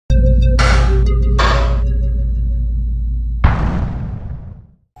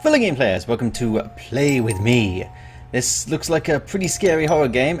Fellow game players, welcome to Play With Me. This looks like a pretty scary horror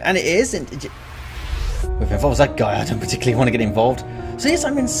game, and it is. If it involves that guy, I don't particularly want to get involved. So yes,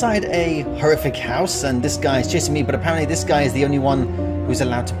 I'm inside a horrific house, and this guy is chasing me, but apparently this guy is the only one who's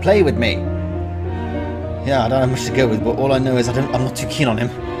allowed to play with me. Yeah, I don't have much to go with, but all I know is I'm not too keen on him.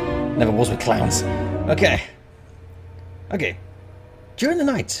 Never was with clowns. Okay. During the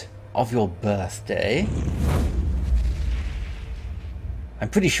night of your birthday, I'm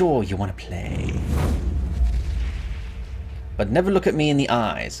pretty sure you want to play. But never look at me in the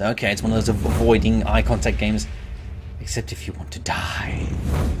eyes. Okay, it's one of those avoiding eye contact games. Except if you want to die.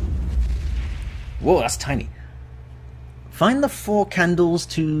 Whoa, that's tiny. Find the 4 candles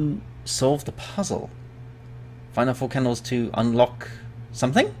to solve the puzzle. Find the 4 candles to unlock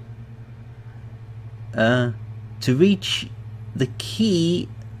something? To reach the key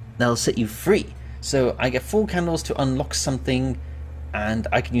that'll set you free. So I get 4 candles to unlock something, and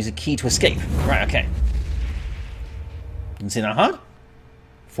I can use a key to escape. Right, okay. Didn't seem that hard.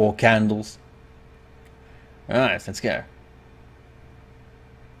 4 candles. Alright, let's go.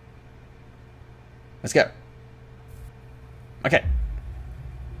 Let's go. Okay.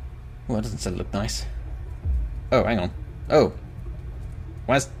 Well, that doesn't look nice. Oh, hang on. Oh.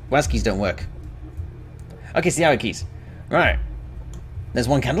 WAS keys don't work. Okay, it's the arrow keys. Right. There's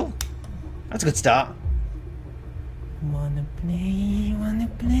 1 candle. That's a good start. Wanna play, wanna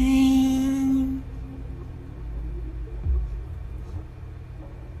play.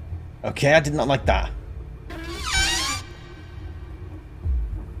 Okay, I did not like that.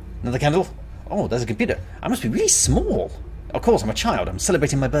 Another candle? Oh, there's a computer. I must be really small. Of course, I'm a child. I'm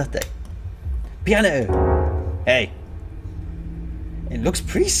celebrating my birthday. Piano! Hey. It looks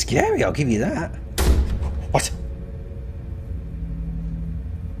pretty scary, I'll give you that. What?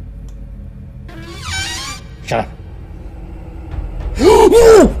 Shut up.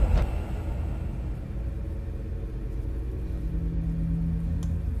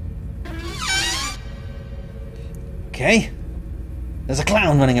 Okay. There's a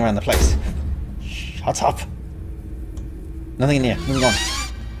clown running around the place. Shut up. Nothing in here. Moving on.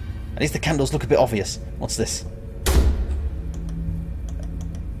 At least the candles look a bit obvious. What's this?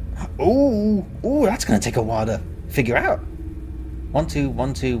 Ooh, that's going to take a while to figure out. 1, 2,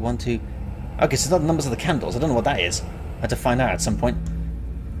 1, 2, 1, 2. Okay, so it's not the numbers of the candles. I don't know what that is. I had to find out at some point.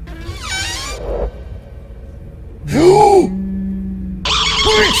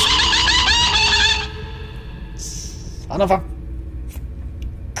 Son of a...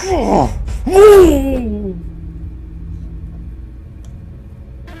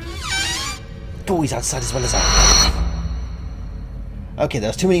 Oh, he's outside as well as I. Okay,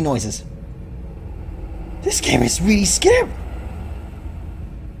 there's too many noises. This game is really scary.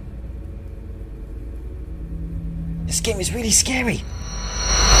 This game is really scary.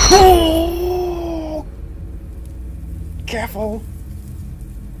 Oh! Careful.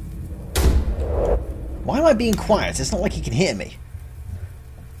 Why am I being quiet? It's not like he can hear me.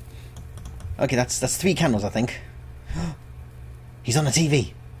 Okay, that's 3 candles, I think. He's on the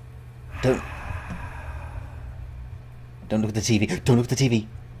TV. Don't look at the TV. Don't look at the TV.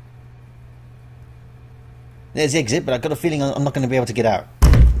 There's the exit, but I've got a feeling I'm not going to be able to get out.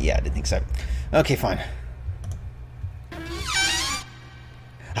 Yeah, I didn't think so. Okay, fine.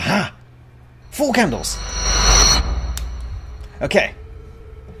 Aha! 4 candles! Okay.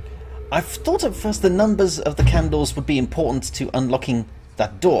 I thought at first the numbers of the candles would be important to unlocking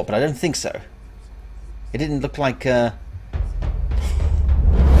that door, but I don't think so. It didn't look like... It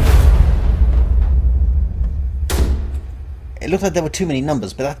looked like there were too many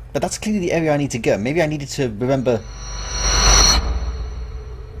numbers, but that's clearly the area I need to go. Maybe I needed to remember...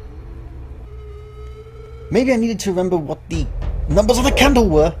 Maybe I needed to remember what the numbers of the candle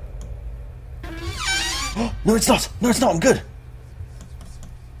were. No, it's not. No, it's not. I'm good.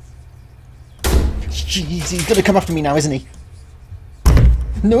 Jeez, he's gonna come after me now, isn't he?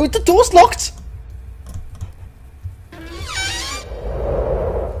 No, the door's locked.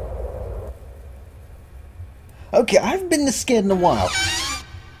 Okay, I haven't been this scared in a while.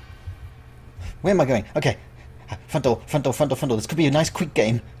 Where am I going? Okay. Front door, front door, front door, front door. This could be a nice quick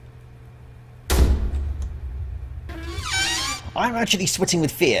game. I'm actually sweating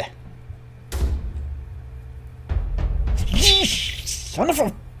with fear. Son of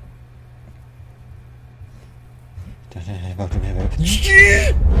a...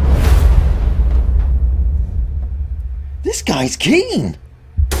 This guy's keen.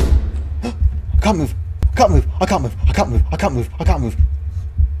 I can't move. I can't move. I can't move. I can't move. I can't move. I can't move.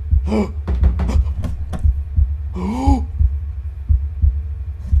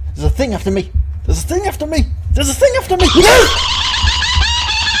 There's a thing after me. There's a thing after me. There's a thing after me.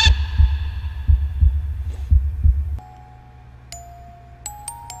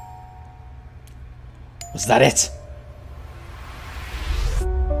 Was that it?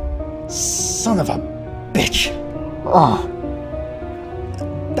 Son of a bitch. Oh.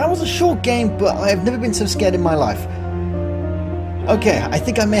 That was a short game, but I have never been so scared in my life. Okay, I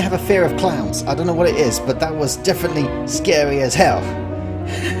think I may have a fear of clowns. I don't know what it is, but that was definitely scary as hell.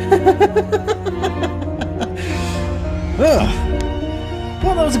 Well,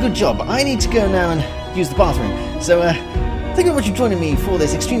 that was a good job. I need to go now and use the bathroom. So, thank you very much for joining me for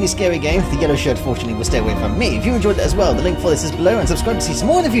this extremely scary game. The yellow shirt, fortunately, will stay away from me. If you enjoyed it as well, the link for this is below, and subscribe to see some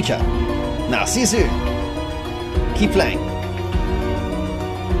more in the future. Now, see you soon. Keep playing.